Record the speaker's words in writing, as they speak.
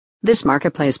This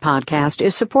Marketplace podcast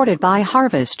is supported by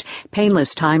Harvest,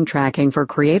 painless time tracking for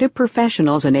creative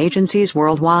professionals and agencies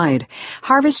worldwide.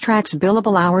 Harvest tracks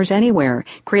billable hours anywhere,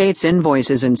 creates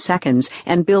invoices in seconds,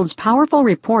 and builds powerful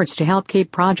reports to help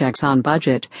keep projects on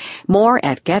budget. More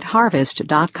at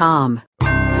getharvest.com.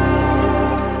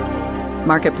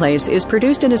 Marketplace is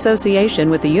produced in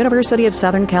association with the University of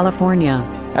Southern California.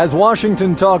 As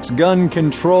Washington talks gun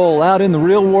control, out in the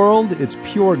real world, it's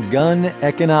pure gun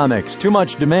economics. Too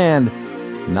much demand,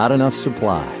 not enough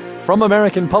supply. From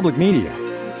American Public Media,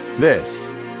 this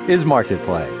is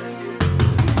Marketplace.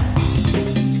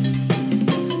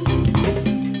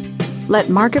 Let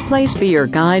Marketplace be your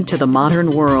guide to the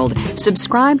modern world.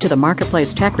 Subscribe to the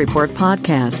Marketplace Tech Report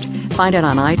podcast. Find it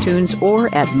on iTunes or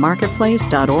at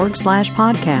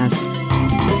marketplace.org/podcasts.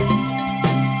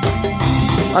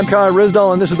 I'm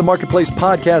Ryssdal, and this is the Marketplace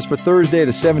podcast for Thursday,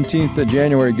 the 17th of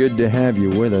January. Good to have you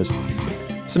with us.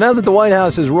 So now that the White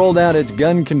House has rolled out its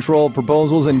gun control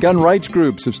proposals and gun rights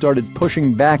groups have started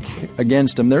pushing back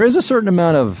against them, there is a certain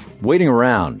amount of waiting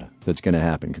around that's going to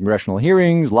happen. Congressional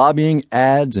hearings, lobbying,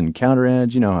 ads, and counter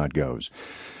ads. You know how it goes.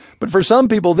 But for some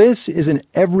people, this is an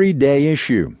everyday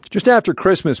issue. Just after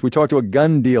Christmas, we talked to a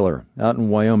gun dealer out in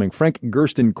Wyoming. Frank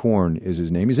Gerstenkorn is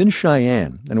his name. He's in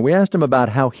Cheyenne, and we asked him about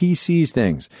how he sees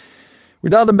things.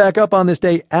 We dialed him back up on this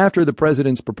day after the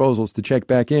president's proposals to check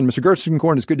back in. Mr.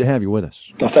 Gerstenkorn, it's good to have you with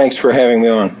us. Well, thanks for having me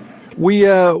on.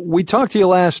 We talked to you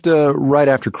last right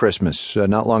after Christmas,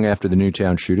 not long after the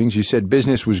Newtown shootings. You said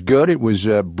business was good. It was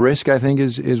brisk, I think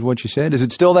is what you said. Is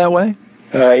it still that way?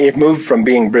 It moved from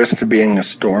being brisk to being a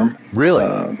storm. Really?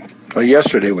 Well,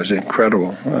 yesterday was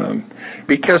incredible.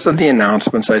 Because of the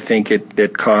announcements, I think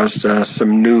it caused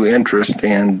some new interest,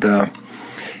 and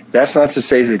that's not to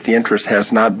say that the interest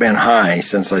has not been high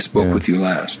since I spoke with you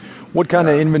last. What kind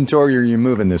of inventory are you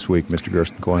moving this week, Mr.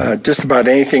 Gerstenkorn? Just about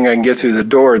anything I can get through the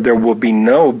door. There will be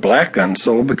no black guns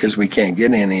sold because we can't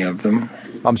get any of them.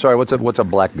 I'm sorry, what's a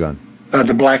black gun?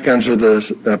 The black guns are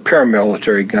the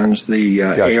paramilitary guns, the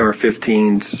gotcha.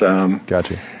 AR-15s,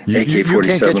 gotcha. AK-47. You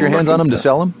can't get your hands on them to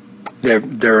sell them?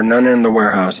 There are none in the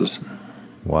warehouses.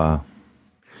 Wow.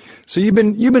 So you've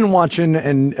been watching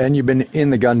and you've been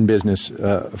in the gun business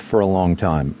for a long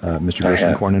time, Mr.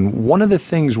 Gerstenkorn. And one of the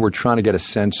things we're trying to get a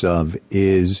sense of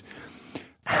is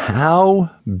how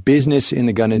business in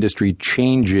the gun industry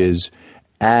changes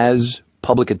as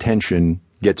public attention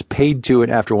gets paid to it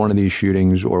after one of these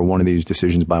shootings or one of these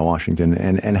decisions by Washington,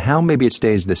 and how maybe it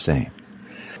stays the same.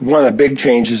 One of the big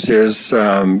changes is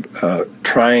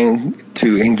trying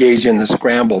to engage in the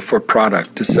scramble for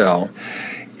product to sell.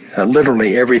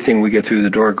 Literally everything we get through the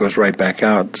door goes right back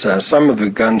out. Some of the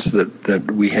guns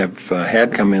that we have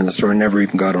had come in the store never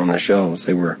even got on the shelves.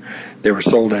 They were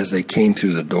sold as they came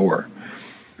through the door.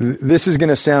 This is going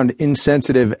to sound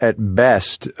insensitive at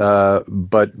best,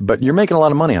 but you're making a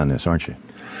lot of money on this, aren't you?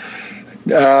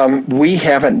 We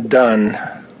haven't done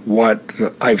what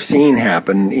I've seen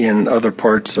happen in other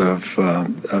parts of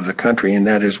the country, and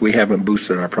that is we haven't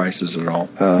boosted our prices at all.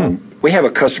 We have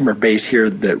a customer base here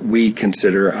that we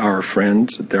consider our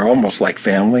friends. They're almost like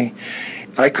family.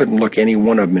 I couldn't look any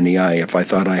one of them in the eye if I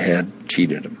thought I had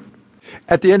cheated them.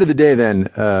 At the end of the day, then,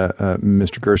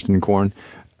 Mr. Gerstenkorn,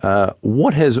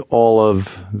 what has all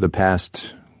of the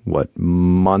past,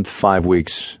 month, 5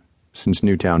 weeks since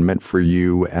Newtown meant for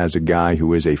you as a guy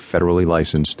who is a federally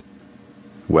licensed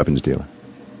weapons dealer?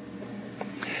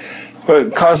 Well,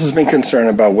 it causes me concern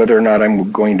about whether or not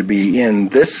I'm going to be in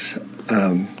this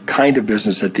kind of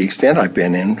business at the extent I've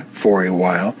been in for a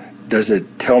while. Does it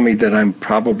tell me that I'm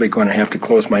probably going to have to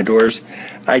close my doors?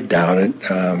 I doubt it.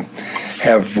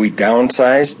 Have we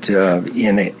downsized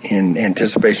in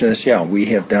anticipation of this? Yeah, we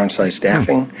have downsized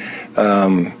staffing.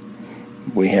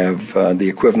 We have the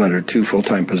equivalent of 2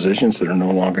 full-time positions that are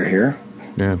no longer here.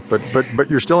 Yeah, but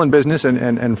you're still in business,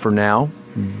 and for now,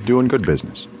 doing good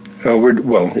business.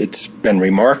 It's been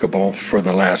remarkable for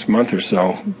the last month or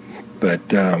so,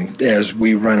 but as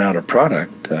we run out of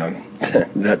product,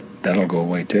 that'll go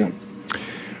away too.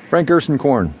 Frank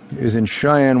Gerstenkorn is in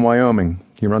Cheyenne, Wyoming.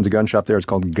 He runs a gun shop there. It's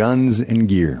called Guns and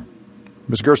Gear.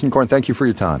 Mr. Gerstenkorn, thank you for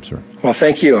your time, sir. Well,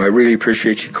 thank you. I really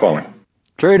appreciate you calling.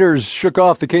 Traders shook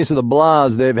off the case of the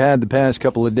blahs they've had the past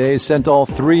couple of days, sent all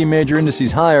 3 major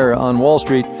indices higher on Wall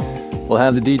Street. We'll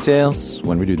have the details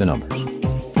when we do the numbers.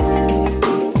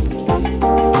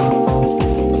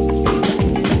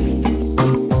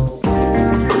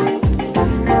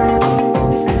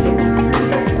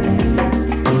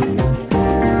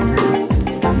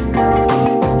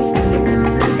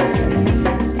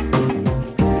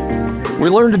 We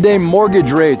learned today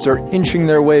mortgage rates are inching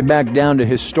their way back down to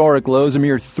historic lows, a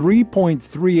mere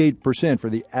 3.38% for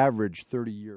the average 30-year.